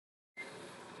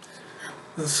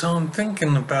So I'm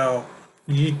thinking about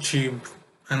YouTube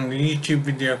and the YouTube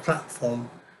video platform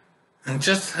and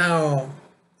just how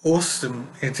awesome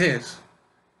it is.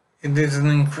 It is an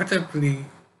incredibly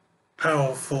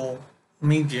powerful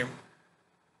medium,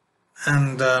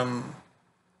 and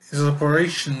its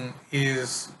operation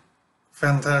is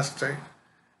fantastic,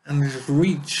 and its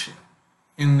reach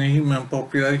in the human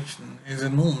population is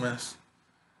enormous.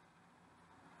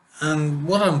 And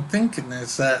what I'm thinking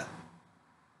is that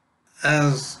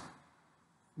as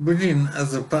brilliant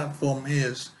as the platform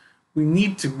is, we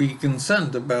need to be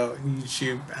concerned about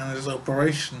YouTube and its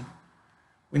operation.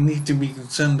 We need to be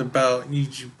concerned about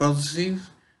YouTube policies.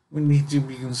 We need to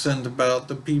be concerned about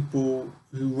the people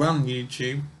who run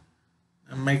YouTube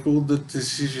and make all the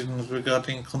decisions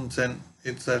regarding content,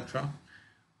 etc.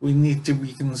 We need to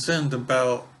be concerned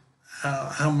about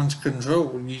how much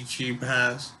control YouTube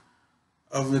has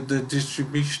over the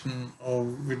distribution of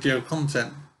video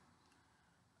content.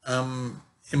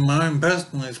 In my own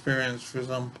personal experience, for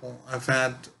example, I've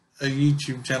had a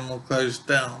YouTube channel closed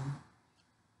down,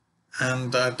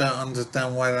 and I don't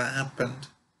understand why that happened.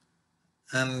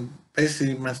 And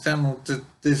basically, my channel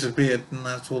disappeared, and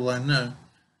that's all I know.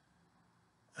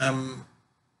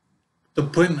 The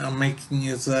point I'm making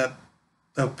is that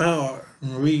the power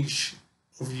and reach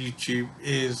of YouTube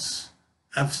is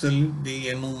absolutely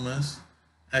enormous,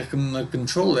 and the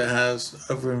control it has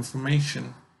over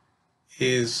information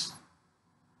is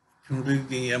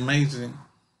completely amazing.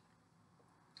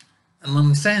 And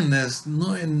I'm saying this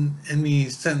not in any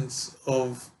sense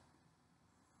of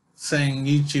saying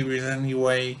YouTube is any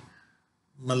way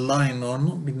malign or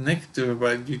not be negative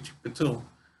about YouTube at all.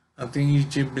 I think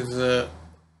YouTube is a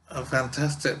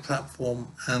fantastic platform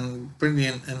and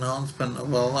brilliant enhancement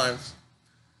of our lives.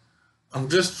 I'm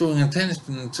just drawing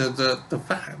attention to the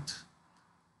fact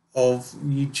of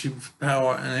YouTube's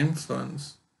power and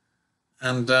influence.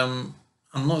 And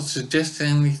I'm not suggesting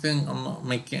anything, I'm not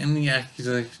making any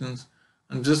accusations.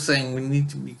 I'm just saying we need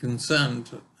to be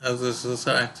concerned as a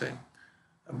society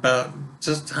about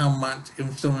just how much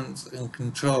influence and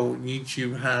control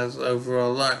YouTube has over our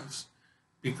lives,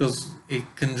 because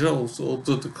it controls all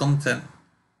of the content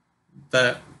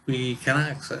that we can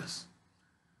access.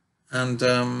 And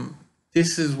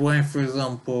this is why, for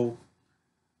example,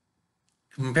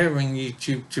 comparing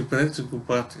YouTube to political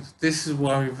parties, this is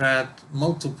why we've had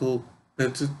multiple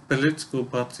political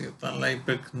parties like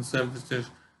Labour, Conservative,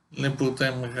 Liberal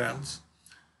Democrats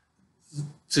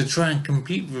to try and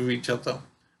compete with each other.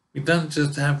 We don't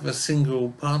just have a single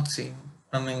party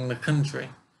running the country.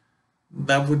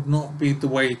 That would not be the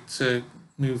way to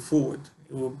move forward.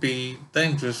 It would be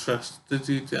dangerous for us to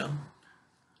do that.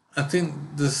 I think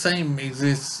the same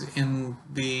exists in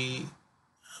the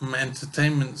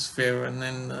entertainment sphere and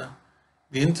in the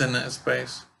internet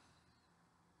space.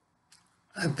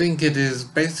 I think it is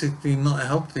basically not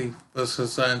healthy for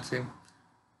society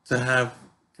to have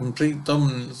complete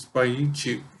dominance by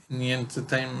YouTube in the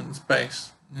entertainment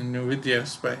space, in the video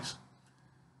space.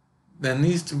 There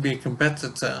needs to be a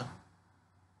competitor,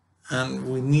 and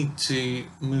we need to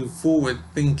move forward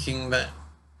thinking that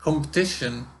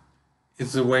competition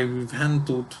is the way we've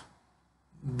handled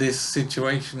this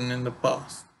situation in the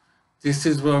past. This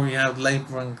is where we have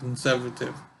Labour and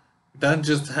Conservative. We don't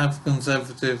just have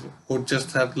Conservative or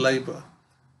just have Labour.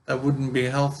 That wouldn't be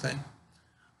healthy.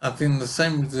 I think the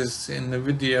same exists in the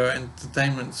video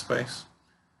entertainment space.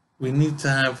 We need to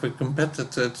have a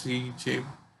competitor to YouTube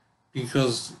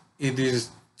because it is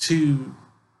too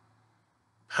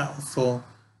powerful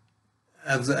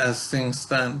as things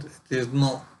stand. It is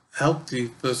not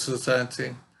healthy for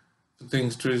society for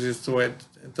things to exist the way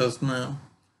it does now.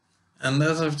 And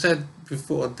as I've said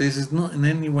before, this is not in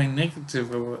any way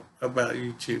negative about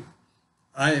YouTube.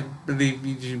 I believe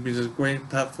YouTube is a great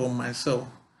platform myself.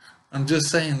 I'm just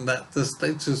saying that the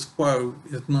status quo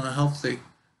is not healthy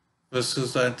for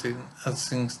society as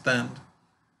things stand.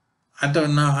 I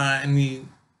don't know how any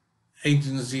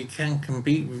agency can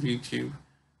compete with YouTube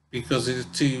because it's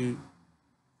too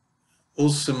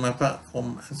awesome a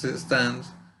platform as it stands.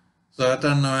 So I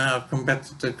don't know how a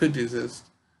competitor could exist.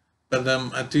 But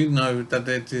I do know that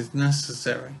it is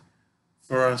necessary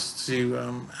for us to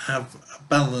have a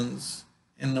balance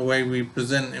in the way we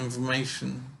present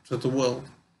information to the world.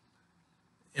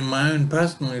 In my own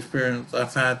personal experience,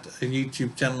 I've had a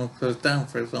YouTube channel closed down,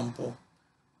 for example,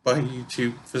 by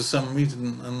YouTube for some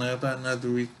reason, and I don't know the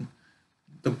reason.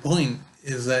 The point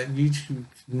is that YouTube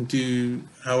can do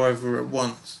however it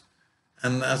wants.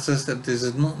 And as I said, this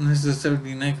is not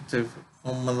necessarily negative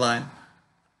or malign.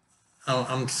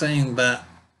 I'm saying that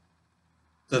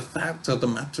the fact of the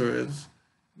matter is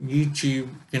YouTube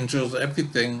controls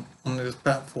everything on this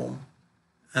platform,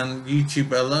 and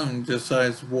YouTube alone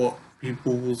decides what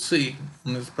people will see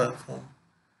on this platform.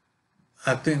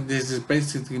 I think this is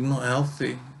basically not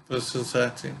healthy for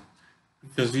society,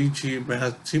 because YouTube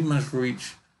has too much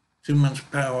reach, too much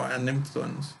power and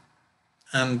influence,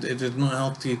 and it is not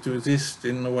healthy to exist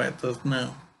in the way it does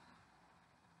now.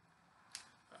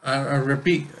 I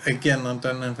repeat again, I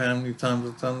don't know how many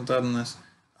times I've done this,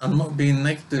 I'm not being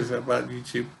negative about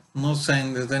YouTube. I'm not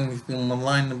saying there's anything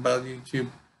malign about YouTube.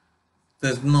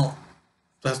 That's not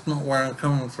where I'm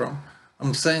coming from.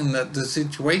 I'm saying that the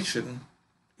situation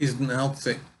isn't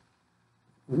healthy.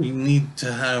 We need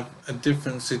to have a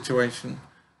different situation,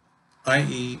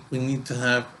 i.e. we need to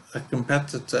have a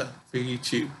competitor for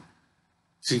YouTube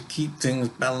to keep things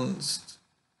balanced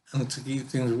and to keep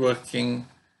things working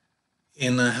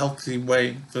in a healthy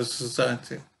way for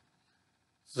society.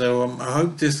 So I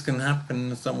hope this can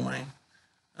happen in some way.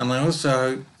 And I also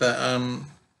hope that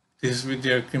this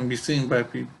video can be seen by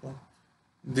people.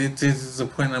 This is the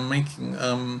point I'm making.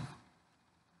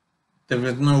 There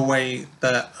is no way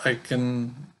that I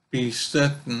can be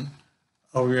certain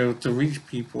I'll be able to reach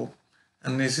people.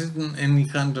 And this isn't any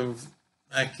kind of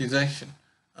accusation.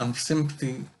 I'm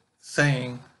simply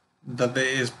saying that it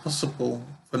is possible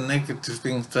for negative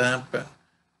things to happen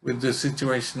with the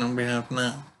situation that we have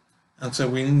now. And so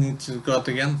we need to guard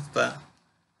against that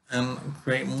and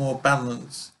create more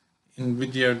balance in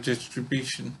video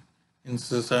distribution in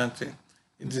society.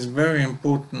 It is very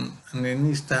important, and it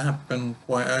needs to happen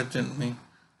quite urgently,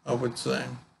 I would say.